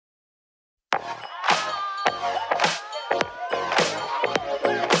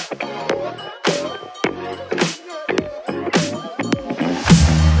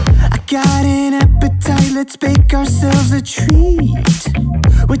let's bake ourselves a treat.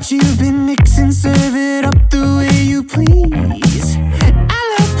 What you've been mixing, serve it up the way you please.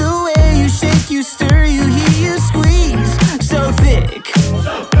 I love the way you shake, you stir, you heat, you squeeze. So thick,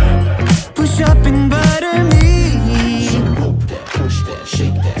 push up and butter me. So poke that, push that,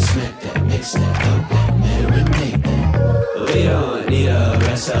 shake that, smack that, mix that, up that, marinate that. We don't need a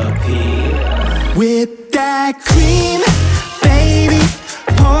recipe. Whip that cream, baby,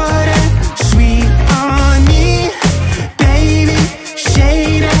 pour that sweet on me. Baby,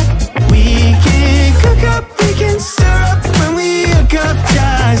 shade up, we can cook up, we can stir up when we hook up,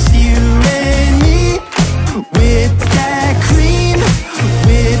 just you and me. Whip that cream,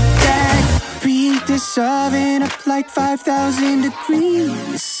 whip that. Preheat this oven up like 5,000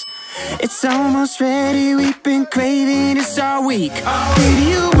 degrees. It's almost ready, we've been craving this all week. Baby,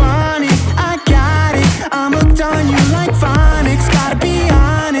 you want it, I got it. I'm hooked on you like phonics. Gotta be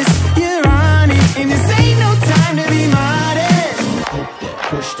honest, you're on it, and this ain't no time to be modest. Poke that,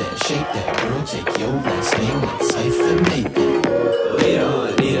 push that, shake that, girl, take your last name, let's hyphenate that. We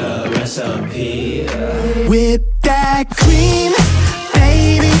don't need a recipe. Whip that cream,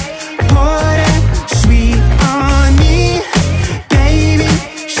 baby, pour that sweet on me. Baby,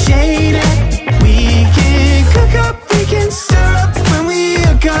 shade up, we can cook up, we can stir up when we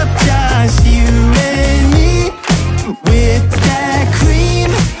hook up, just you and me. Whip that cream,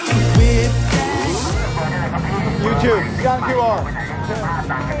 whip that. YouTube, scan QR.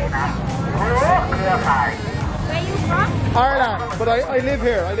 Where you from? Ireland, but I live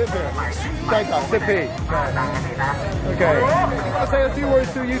here. Bangkok, Sippy. Okay. You want to say a few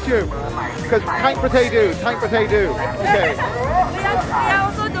words to YouTube? Because thank potato. Okay. We are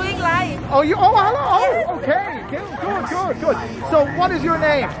also doing live. Oh, hello. Oh, okay. Good. So, what is your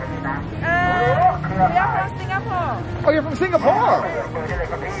name? We are from Singapore. Oh, you're from Singapore.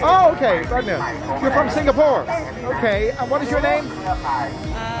 Oh, okay. Right now. You're from Singapore. Okay. And what is your name?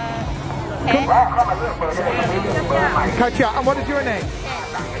 Katja. And what is your name?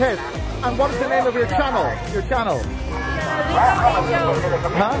 Kit. And what is the name of your channel?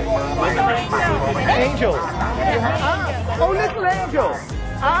 Huh? Angel. Oh, little angel.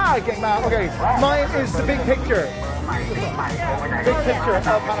 Okay. Mine is the big picture. Big picture of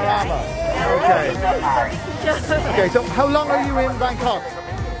Panorama. Okay, so how long are you in Bangkok?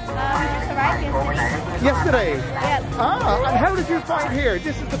 Yesterday? Yes. And how did you find here?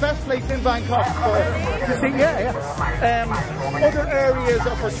 This is the best place in Bangkok to see, other areas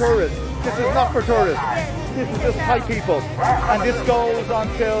are for tourists. This is not for tourists. This is just Thai people. And this goes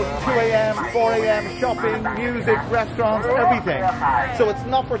until 2 a.m., 4 a.m., shopping, music, restaurants, everything. So it's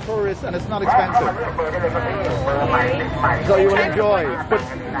not for tourists and it's not expensive. So you will enjoy. But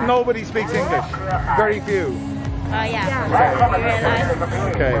nobody speaks English. Very few.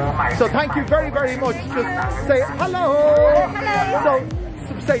 Yeah. Okay. So thank you very, very much. Just say hello. So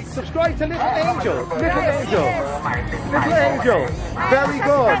say subscribe to Little Angel. Very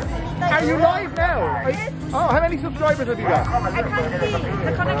good. Are you live now? How many subscribers have you got? I can't see.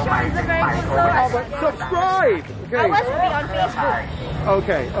 The connection isn't very good. But subscribe. Okay. I was on Facebook.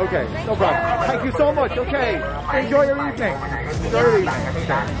 Okay. No problem. Thank you so much. Okay. Enjoy your evening.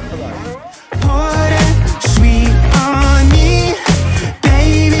 Bye-bye. Sweet on me,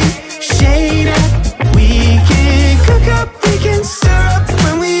 baby, shade up. We can cook up, we can stir up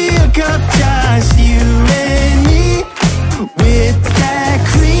when we hook up, just you and me. With that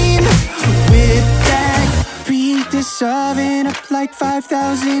cream, with that. Preheat this oven up like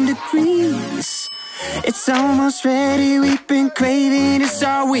 5,000 degrees. It's almost ready, we've been craving this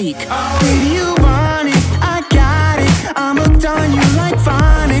all week. Baby, you want it, I got it. I'm hooked on you like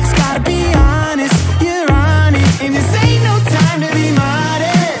phonics. Gotta be honest, you're on it, and this ain't no time to be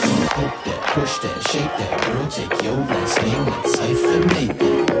modest. Poke that, push that, shake that, girl, take your last name, let's hyphenate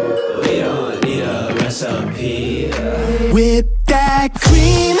that. We don't need a recipe. Whip that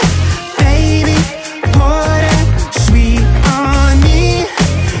cream, baby, pour that sweet on me.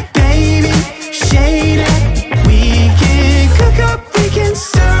 Baby, shade up, we can cook up, we can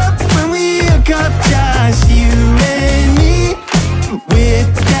stir up when we hook up, just you and me. Whip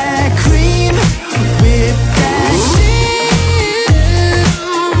that cream, whip that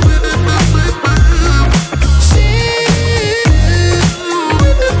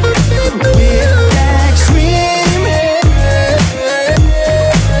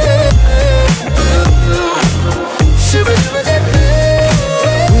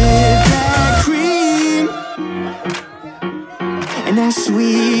and that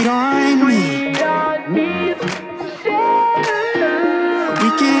sweet on me. We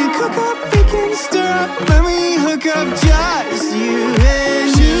can cook up, we can stir up when we hook up, just you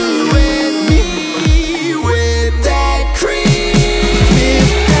and me.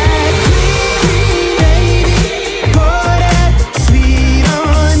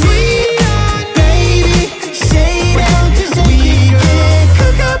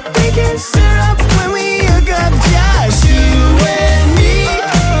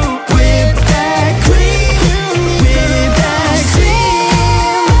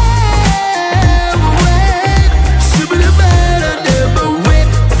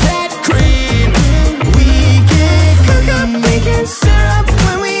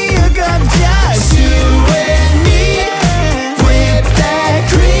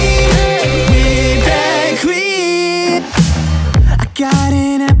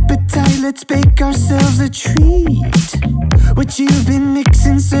 bake ourselves a treat. What you've been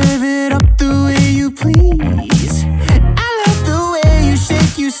mixing, serve it up the way you please. I love the way you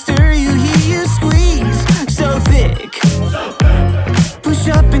shake, you stir, you heat, you squeeze. So thick, push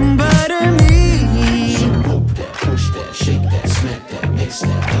up and butter me. So poke that, push that, shake that, smack that, mix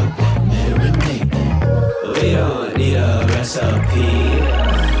that, up that, marinate that. We don't need a recipe.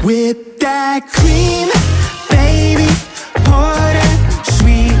 Whip that cream, baby, pour that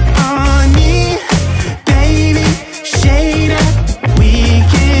sweet on me. Baby, shade up, we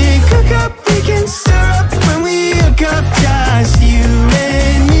can cook up, we can stir up when we hook up, just you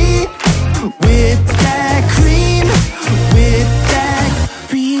and me. Whip that cream, whip that.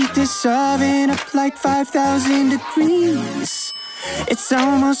 Preheat this oven up like 5,000 degrees. It's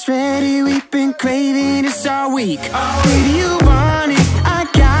almost ready, we've been craving this all week. Baby, you want it, I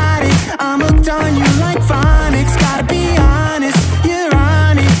got it. I'm hooked on you like phonics. Gotta be honest, you're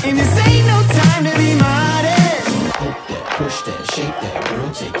on it, and this ain't no time to be modest. Poke that, push that, shake that, girl,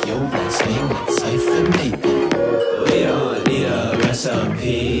 take your last name, let's hyphenate that. We don't need a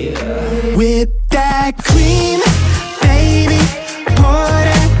recipe. Whip that cream, baby, pour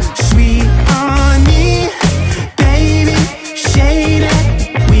that sweet on me. Baby, shade up,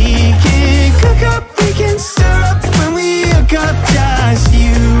 we can cook up, we can stir up when we hook up, just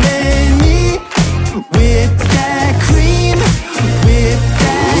you and me. Whip that cream, whip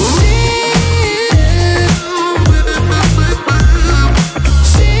that shit.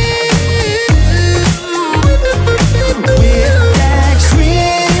 Whip that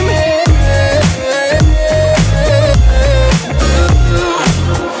cream. Whip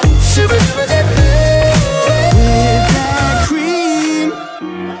that cream.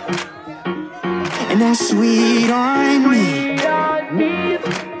 And that sweet on me.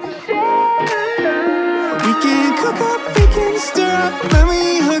 We can cook up, we can stir up when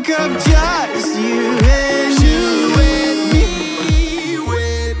we hook up, just you and me.